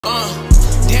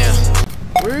Damn.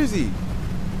 Where is he?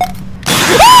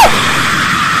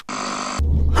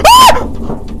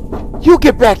 You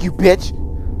get back, you bitch!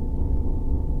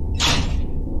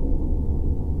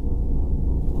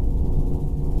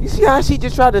 You see how she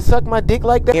just tried to suck my dick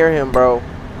like that? Hear him, bro.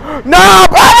 Nah,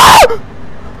 bro!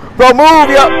 Bro, move,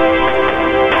 yo!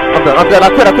 I'm done. I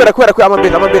quit. I'm a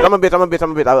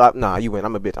bitch. Nah, you win.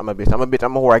 I'm a bitch. I'm a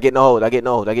whore. I get no hoes. I get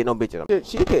no bitches.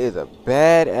 Chica is a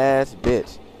badass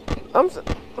bitch. I'm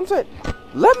saying,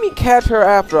 let me catch her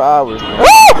after hours.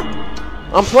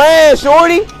 I'm playing,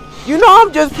 shorty. You know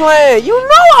I'm just playing. You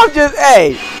know I'm just,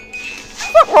 hey.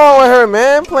 What's wrong with her,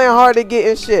 man? Playing hard to get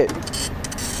and shit.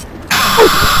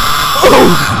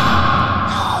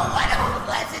 Oh, what a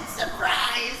pleasant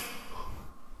surprise.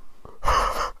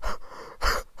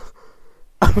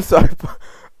 I'm sorry.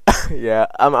 Yeah,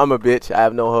 I'm a bitch. I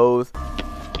have no hoes.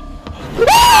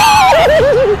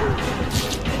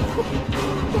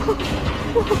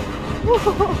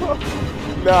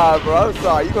 Nah, bro, I'm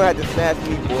sorry. You gonna have to smash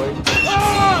me, boy.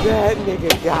 That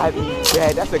nigga got me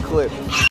bad. That's a clip.